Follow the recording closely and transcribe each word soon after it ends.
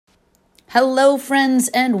Hello, friends,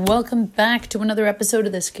 and welcome back to another episode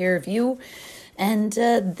of The Scare Review. And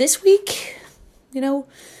this week,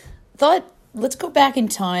 thought let's go back in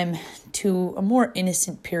time to a more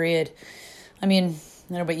innocent period. I mean, I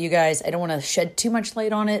don't know about you guys, I don't want to shed too much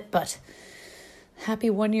light on it, but happy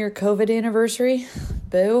 1-year COVID anniversary.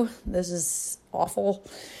 Boo, this is awful.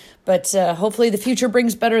 But hopefully the future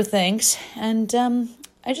brings better things. And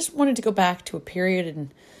I just wanted to go back to a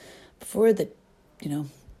period before the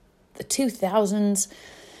 2000s,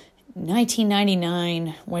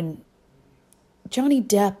 1999, when Johnny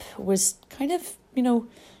Depp was kind of,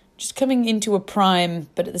 just coming into a prime,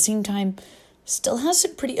 but at the same time, still has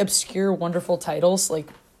some pretty obscure, wonderful titles. Like,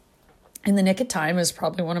 In the Nick of Time is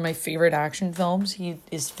probably one of my favorite action films. He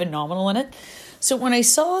is phenomenal in it. So when I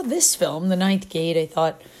saw this film, The Ninth Gate, I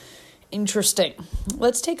thought, interesting.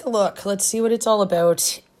 Let's take a look. Let's see what it's all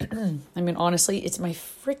about. I mean, honestly, it's my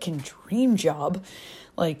freaking dream job.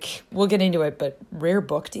 Like, we'll get into it, but rare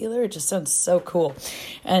book dealer, it just sounds so cool.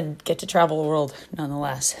 And get to travel the world,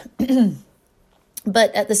 nonetheless.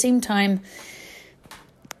 But at the same time,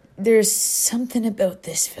 there's something about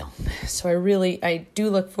this film. So I do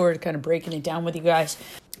look forward to kind of breaking it down with you guys.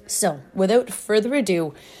 So, without further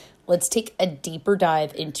ado, let's take a deeper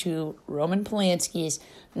dive into Roman Polanski's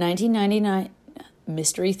 1999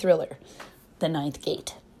 mystery thriller, The Ninth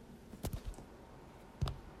Gate.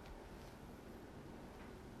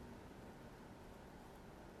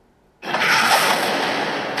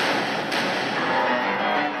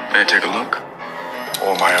 May I take a look?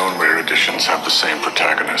 All my own rare editions have the same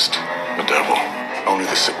protagonist, the devil. Only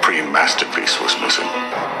the supreme masterpiece was missing.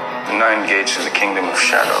 The Nine Gates is the Kingdom of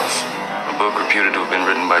Shadows, a book reputed to have been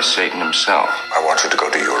written by Satan himself. I want you to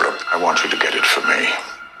go to Europe. I want you to get it for me.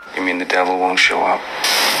 You mean the devil won't show up?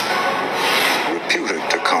 Reputed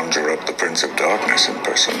to conjure up the Prince of Darkness in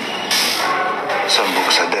person. Some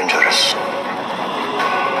books are dangerous.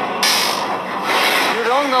 You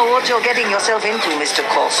don't know what you're getting yourself into, Mr.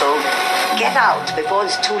 Corso. Get out before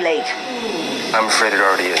it's too late. I'm afraid it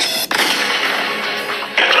already is.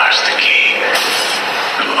 At last the key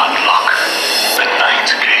to unlock the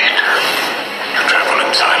Ninth Gate. To travel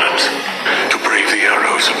in silence. To brave the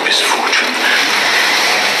arrows of misfortune.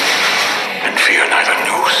 And fear neither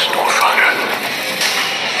noose nor fire.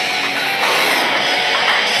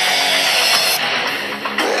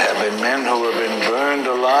 There have been men who have been burned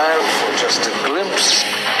alive for just a glimpse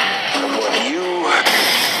of what you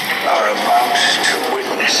are about to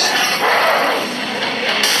witness.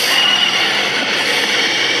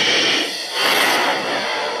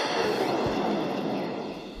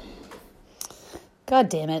 God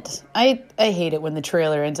damn it. I hate it when the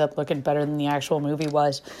trailer ends up looking better than the actual movie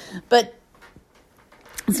was. But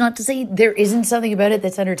it's not to say there isn't something about it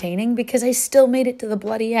that's entertaining, because I still made it to the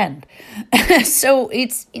bloody end. So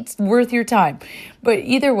it's worth your time. But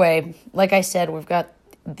either way, like I said, we've got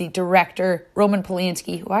the director, Roman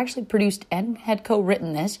Polanski, who actually produced and had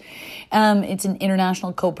co-written this. It's an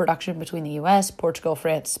international co-production between the US, Portugal,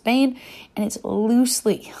 France, Spain, and it's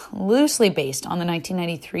loosely based on the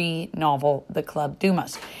 1993 novel The Club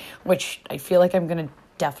Dumas, which I feel like I'm going to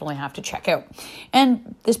definitely have to check out.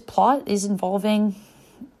 And this plot is involving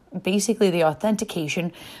basically the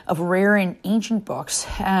authentication of rare and ancient books,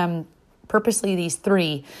 purposely these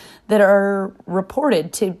 3, that are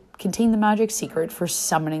reported to contain the magic secret for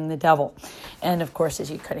summoning the devil. And of course,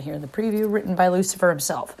 as you kind of hear in the preview, written by Lucifer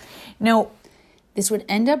himself. Now, this would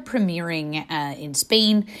end up premiering in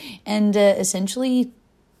Spain and essentially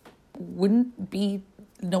wouldn't be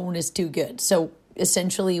known as too good. So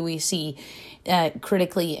essentially we see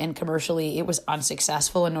critically and commercially it was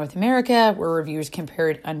unsuccessful in North America, where reviews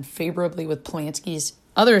compared unfavorably with Polanski's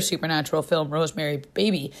other supernatural film, Rosemary's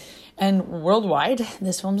Baby. And worldwide,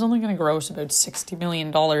 this film's only going to gross about $60 million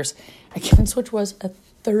against which was a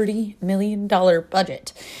 $30 million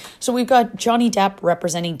budget. So we've got Johnny Depp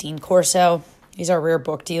representing Dean Corso. He's our rare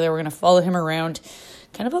book dealer. We're going to follow him around.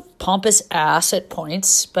 Kind of a pompous ass at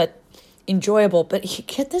points, but enjoyable. But you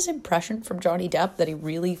get this impression from Johnny Depp that he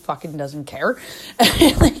really fucking doesn't care.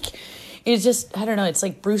 Like, it's just, I don't know, it's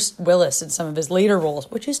like Bruce Willis in some of his later roles,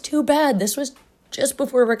 which is too bad. This was just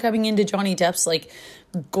before we're coming into Johnny Depp's like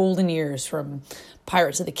golden years from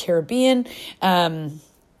Pirates of the Caribbean, and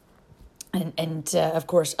of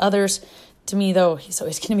course others. To me, though, he's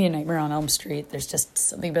always going to be a Nightmare on Elm Street. There's just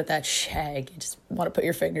something about that shag. You just want to put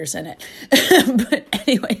your fingers in it. But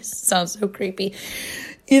anyways, sounds so creepy.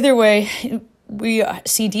 Either way, we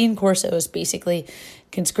see Dean Corso is basically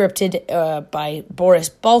conscripted by Boris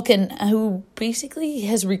Balkan, who basically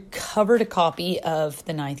has recovered a copy of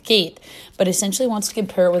The Ninth Gate, but essentially wants to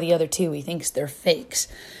compare it with the other 2. He thinks they're fakes.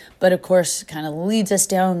 But of course, kind of leads us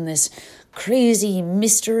down this crazy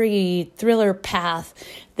mystery thriller path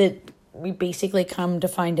that we basically come to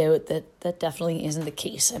find out that definitely isn't the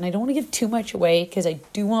case. And I don't want to give too much away because I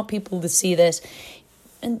do want people to see this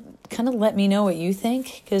and kind of let me know what you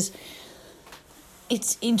think, because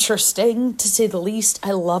it's interesting, to say the least.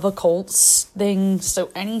 I love occults things, so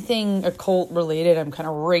anything occult related, I'm kind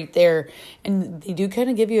of right there. And they do kind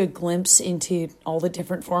of give you a glimpse into all the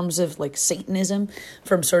different forms of like Satanism,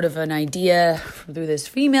 from sort of an idea through this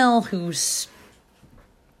female who's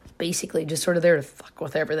basically just sort of there to fuck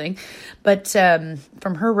with everything. But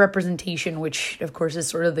from her representation, which of course is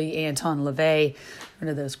sort of the Anton LaVey, one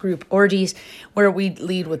of those group orgies, where we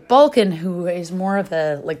lead with Balkan, who is more of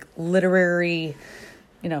a like literary,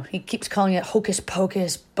 he keeps calling it hocus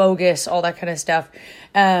pocus, bogus, all that kind of stuff.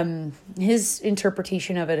 His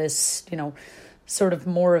interpretation of it is, sort of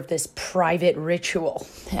more of this private ritual,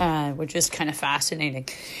 which is kind of fascinating.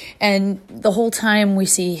 And the whole time we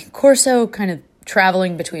see Corso kind of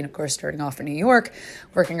traveling between, of course, starting off in New York,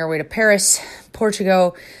 working our way to Paris,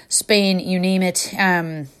 Portugal, Spain, you name it,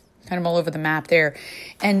 kind of all over the map there.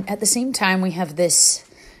 And at the same time, we have this,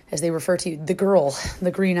 as they refer to, the girl,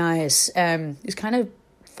 the green eyes, who's kind of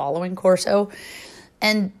following Corso.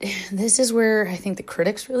 And this is where I think the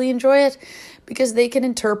critics really enjoy it, because they can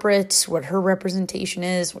interpret what her representation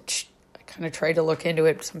is, which I kind of try to look into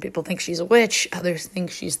it. Some people think she's a witch, others think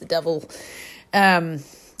she's the devil.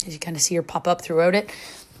 You kind of see her pop up throughout it.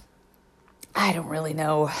 I don't really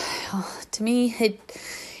know. To me,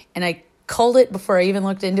 and I called it before I even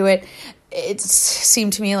looked into it, it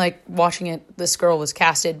seemed to me like watching it, this girl was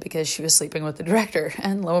casted because she was sleeping with the director.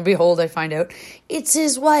 And lo and behold, I find out it's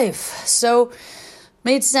his wife. So,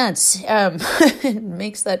 made sense. It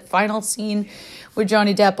makes that final scene with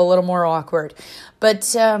Johnny Depp a little more awkward.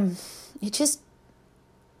 But it just,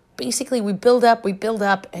 basically we build up,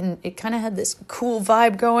 and it kind of had this cool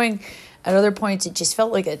vibe going. At other points, it just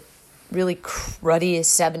felt like a really cruddy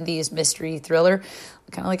 70s mystery thriller.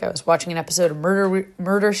 Kind of like I was watching an episode of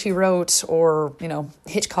Murder, She Wrote, or,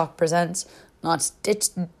 Hitchcock Presents. Not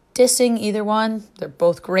dissing either one. They're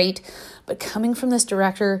both great. But coming from this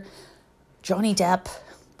director, Johnny Depp,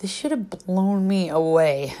 this should have blown me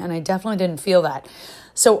away. And I definitely didn't feel that.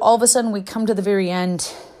 So all of a sudden, we come to the very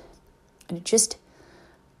end, and it just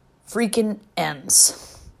freaking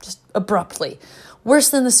ends. Just abruptly. Worse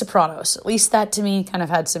than The Sopranos. At least that, to me, kind of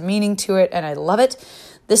had some meaning to it, and I love it.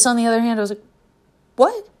 This, on the other hand, I was like,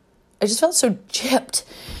 what? I just felt so gypped.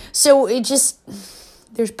 So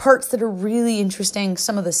there's parts that are really interesting.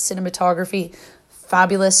 Some of the cinematography,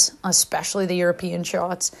 fabulous, especially the European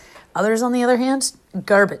shots. Others, on the other hand,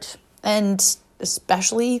 garbage. And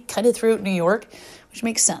especially kind of throughout New York, which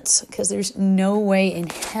makes sense, because there's no way in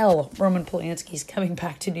hell Roman Polanski's coming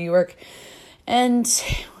back to New York. And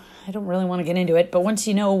I don't really want to get into it, but once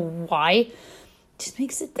you know why, it just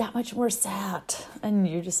makes it that much more sad. And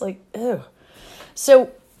you're just like, ew.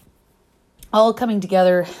 So, all coming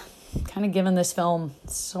together, kind of giving this film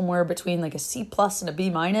somewhere between like a C+ and a B-.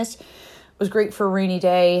 It was great for a rainy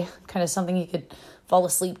day, kind of something you could fall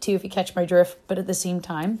asleep to if you catch my drift. But at the same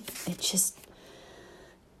time,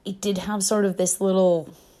 it did have sort of this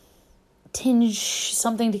little tinge,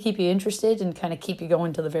 something to keep you interested and kind of keep you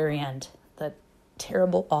going to the very end. That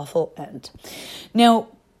terrible, awful end. Now,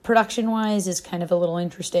 production-wise is kind of a little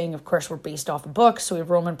interesting. Of course, we're based off a book, so we have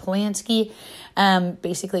Roman Polanski,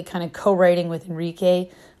 basically kind of co-writing with Enrique,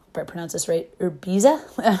 hope I pronounce this right, Urbiza,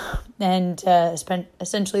 and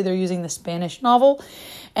essentially they're using the Spanish novel,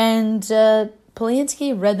 and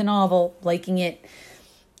Polanski read the novel, liking it.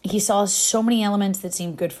 He saw so many elements that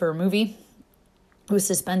seemed good for a movie. It was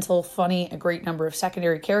suspenseful, funny, a great number of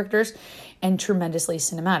secondary characters, and tremendously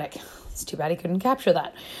cinematic. It's too bad he couldn't capture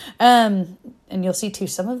that. And you'll see too,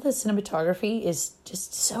 some of the cinematography is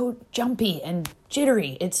just so jumpy and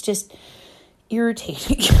jittery. It's just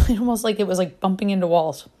irritating. Almost like it was like bumping into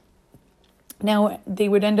walls. Now, they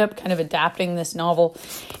would end up kind of adapting this novel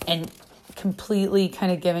and completely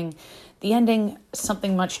kind of giving the ending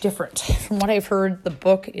something much different. From what I've heard, the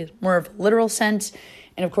book is more of a literal sense.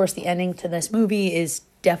 And of course, the ending to this movie is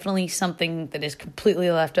definitely something that is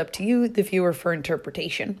completely left up to you, the viewer, for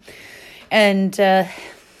interpretation. And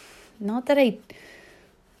not that I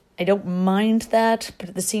don't mind that, but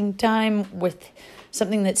at the same time, with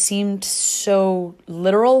something that seemed so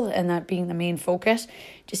literal and that being the main focus,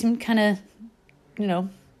 just seemed kind of,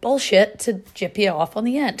 bullshit to jip you off on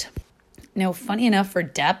the end. Now, funny enough for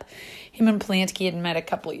Depp, him and Polanski had met a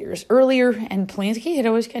couple of years earlier, and Polanski had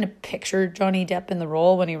always kind of pictured Johnny Depp in the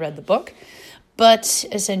role when he read the book. But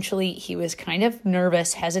essentially, he was kind of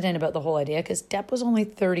nervous, hesitant about the whole idea because Depp was only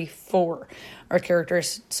 34. Our character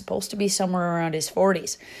is supposed to be somewhere around his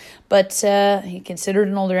 40s. But he considered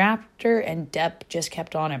an older actor, and Depp just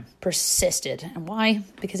kept on him, persisted. And why?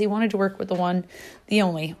 Because he wanted to work with the one, the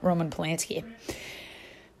only, Roman Polanski.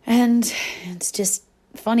 And it's just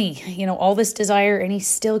funny, all this desire, and he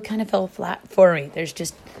still kind of fell flat for me. There's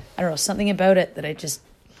just, I don't know, something about it that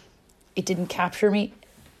it didn't capture me.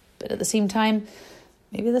 But at the same time,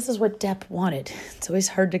 maybe this is what Depp wanted. It's always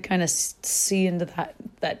hard to kind of see into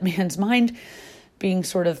that man's mind, being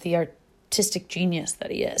sort of the artistic genius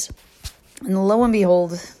that he is. And lo and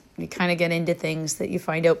behold, you kind of get into things that you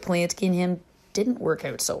find out Polanski and him didn't work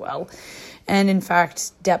out so well. And in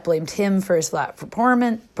fact, Depp blamed him for his flat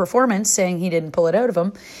performance, saying he didn't pull it out of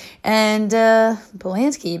him. And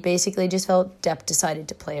Polanski basically just felt Depp decided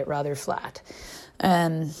to play it rather flat.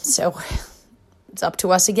 So it's up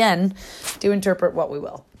to us again to interpret what we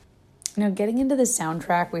will. Now, getting into the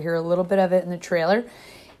soundtrack, we hear a little bit of it in the trailer.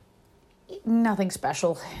 Nothing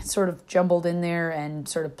special. It's sort of jumbled in there and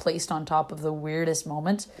sort of placed on top of the weirdest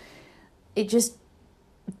moments. It just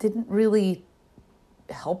didn't really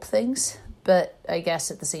help things, but I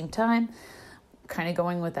guess at the same time, kind of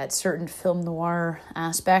going with that certain film noir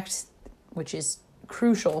aspect, which is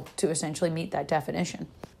crucial to essentially meet that definition.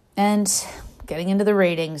 And getting into the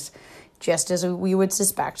ratings, just as we would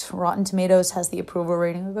suspect, Rotten Tomatoes has the approval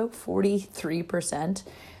rating of about 43%,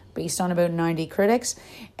 based on about 90 critics,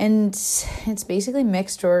 and it's basically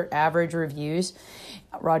mixed or average reviews.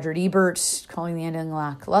 Roger Ebert calling the ending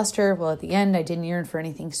lackluster. Well, at the end, I didn't yearn for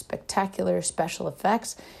anything spectacular, special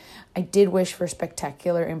effects. I did wish for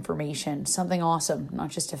spectacular information, something awesome, not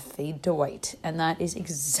just a fade to white, and that is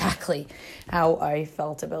exactly how I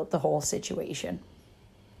felt about the whole situation.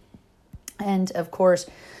 And of course,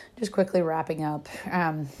 just quickly wrapping up,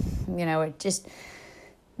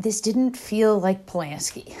 this didn't feel like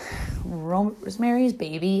Polanski. Rosemary's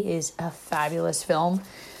Baby is a fabulous film.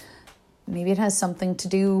 Maybe it has something to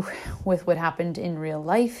do with what happened in real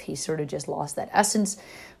life. He sort of just lost that essence,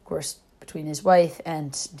 of course, between his wife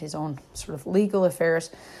and his own sort of legal affairs.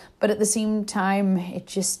 But at the same time, it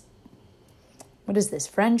just, what is this,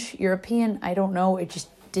 French, European? I don't know. It just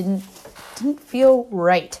didn't feel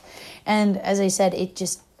right. And as I said, it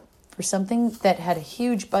just, for something that had a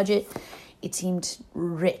huge budget, it seemed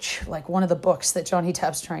rich, like one of the books that Johnny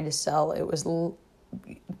Depp's trying to sell. It was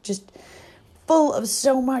just full of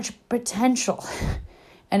so much potential,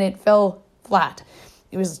 and it fell flat.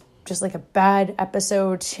 It was just like a bad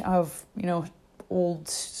episode of, old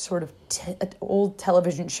sort of old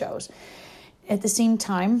television shows. At the same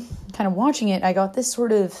time, kind of watching it, I got this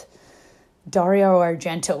sort of Dario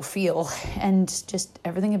Argento feel, and just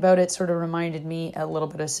everything about it sort of reminded me a little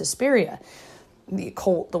bit of Suspiria. The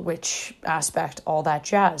occult, the witch aspect, all that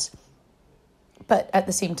jazz. But at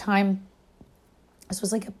the same time, this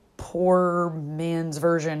was like a poor man's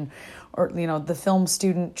version, or, the film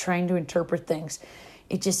student trying to interpret things.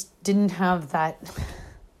 It just didn't have that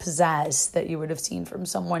pizzazz that you would have seen from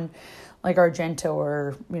someone like Argento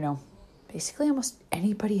or, basically almost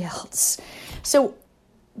anybody else. So,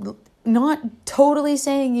 not totally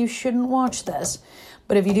saying you shouldn't watch this,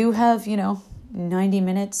 but if you do have, 90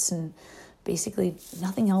 minutes and basically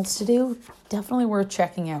nothing else to do, definitely worth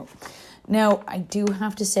checking out. Now, I do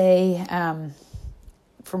have to say,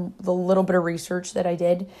 from the little bit of research that I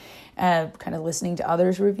did, kind of listening to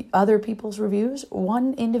other people's reviews,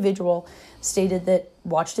 one individual stated that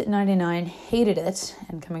watched it in 99, hated it,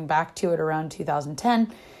 and coming back to it around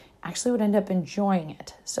 2010, actually would end up enjoying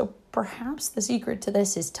it. So perhaps the secret to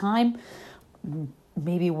this is time.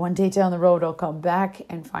 Maybe one day down the road I'll come back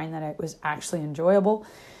and find that it was actually enjoyable.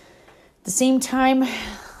 At the same time,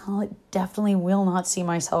 I definitely will not see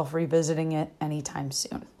myself revisiting it anytime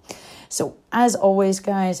soon. So as always,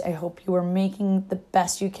 guys, I hope you are making the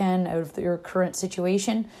best you can out of your current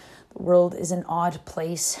situation. The world is an odd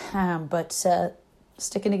place, but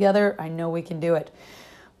sticking together, I know we can do it.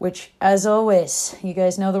 Which, as always, you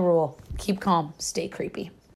guys know the rule. Keep calm, stay creepy.